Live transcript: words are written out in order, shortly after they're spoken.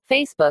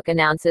Facebook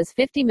announces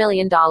 $50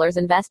 million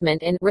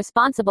investment in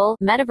responsible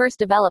metaverse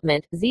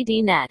development,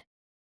 ZDNet.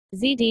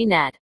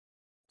 ZDNet.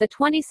 The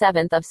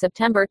 27th of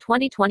September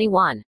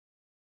 2021.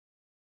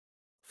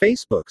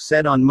 Facebook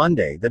said on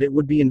Monday that it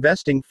would be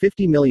investing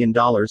 $50 million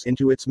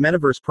into its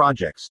metaverse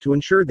projects to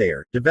ensure they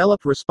are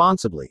developed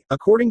responsibly,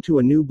 according to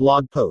a new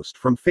blog post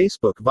from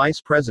Facebook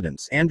Vice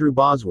Presidents Andrew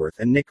Bosworth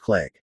and Nick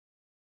Clegg.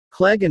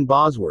 Clegg and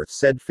Bosworth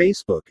said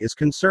Facebook is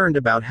concerned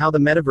about how the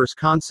metaverse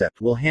concept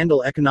will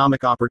handle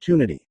economic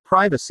opportunity,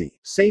 privacy,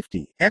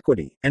 safety,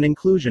 equity, and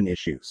inclusion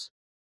issues.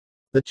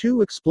 The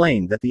two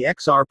explained that the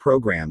XR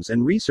programs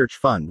and research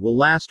fund will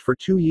last for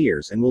 2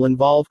 years and will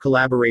involve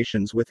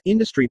collaborations with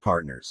industry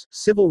partners,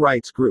 civil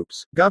rights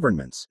groups,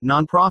 governments,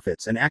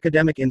 nonprofits, and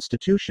academic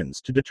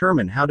institutions to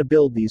determine how to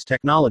build these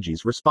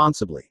technologies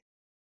responsibly.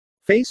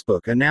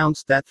 Facebook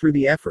announced that through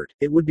the effort,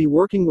 it would be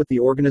working with the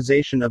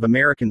Organization of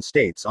American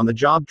States on the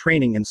job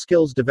training and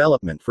skills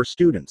development for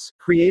students,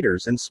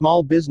 creators, and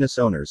small business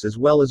owners, as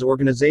well as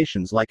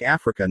organizations like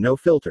Africa No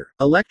Filter,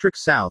 Electric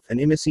South, and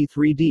Imisi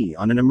 3D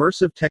on an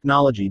immersive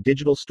technology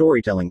digital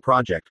storytelling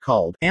project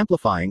called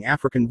Amplifying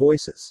African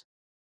Voices.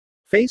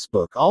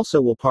 Facebook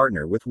also will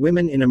partner with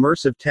Women in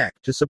Immersive Tech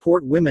to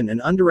support women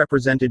and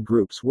underrepresented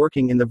groups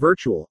working in the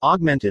virtual,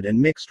 augmented,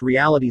 and mixed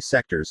reality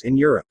sectors in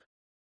Europe.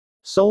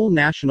 Seoul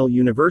National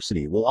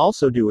University will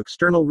also do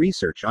external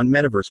research on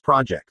metaverse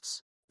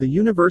projects. The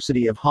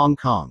University of Hong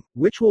Kong,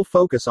 which will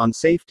focus on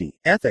safety,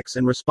 ethics,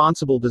 and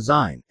responsible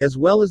design, as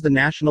well as the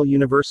National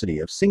University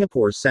of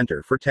Singapore's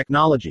Center for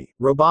Technology,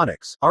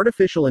 Robotics,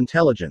 Artificial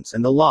Intelligence,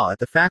 and the Law at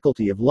the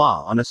Faculty of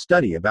Law on a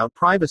study about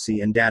privacy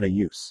and data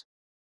use.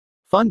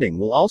 Funding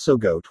will also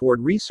go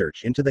toward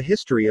research into the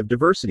history of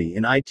diversity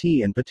in IT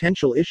and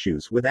potential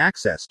issues with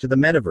access to the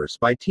metaverse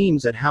by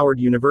teams at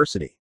Howard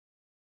University.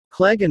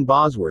 Clegg and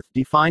Bosworth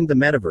defined the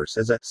metaverse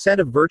as a set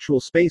of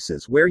virtual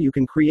spaces where you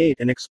can create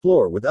and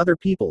explore with other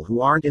people who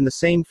aren't in the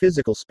same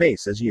physical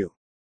space as you.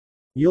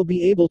 You'll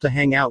be able to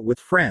hang out with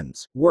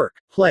friends, work,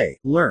 play,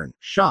 learn,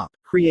 shop,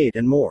 create,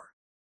 and more.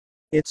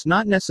 It's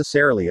not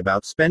necessarily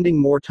about spending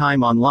more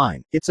time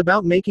online, it's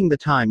about making the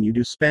time you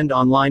do spend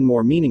online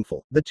more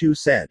meaningful, the two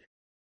said.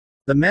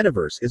 The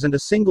metaverse isn't a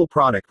single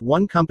product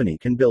one company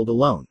can build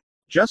alone.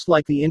 Just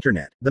like the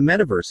internet, the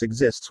metaverse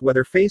exists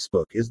whether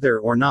Facebook is there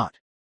or not.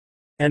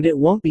 And it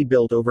won't be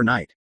built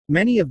overnight.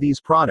 Many of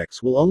these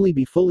products will only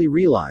be fully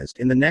realized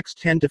in the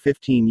next 10 to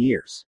 15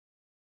 years.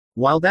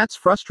 While that's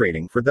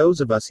frustrating for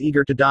those of us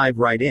eager to dive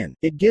right in,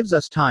 it gives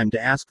us time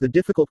to ask the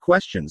difficult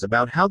questions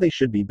about how they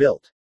should be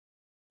built.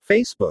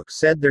 Facebook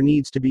said there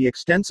needs to be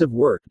extensive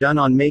work done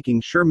on making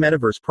sure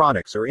metaverse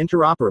products are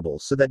interoperable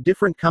so that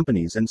different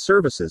companies and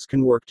services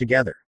can work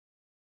together.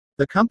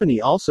 The company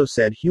also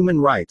said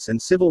human rights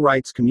and civil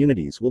rights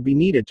communities will be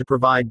needed to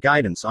provide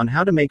guidance on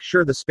how to make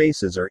sure the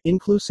spaces are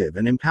inclusive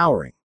and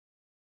empowering.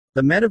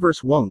 The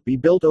metaverse won't be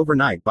built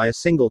overnight by a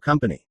single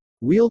company.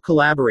 We'll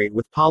collaborate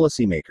with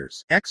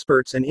policymakers,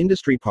 experts, and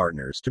industry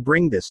partners to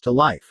bring this to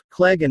life,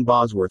 Clegg and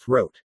Bosworth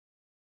wrote.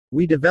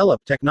 We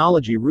develop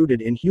technology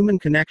rooted in human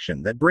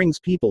connection that brings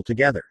people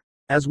together.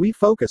 As we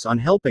focus on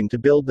helping to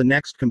build the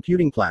next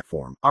computing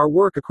platform, our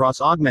work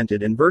across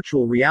augmented and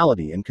virtual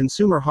reality and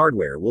consumer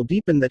hardware will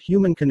deepen that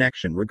human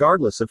connection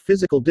regardless of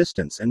physical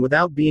distance and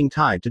without being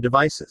tied to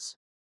devices.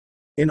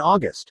 In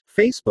August,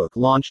 Facebook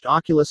launched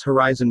Oculus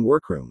Horizon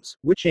Workrooms,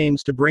 which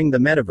aims to bring the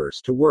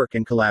metaverse to work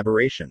and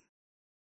collaboration.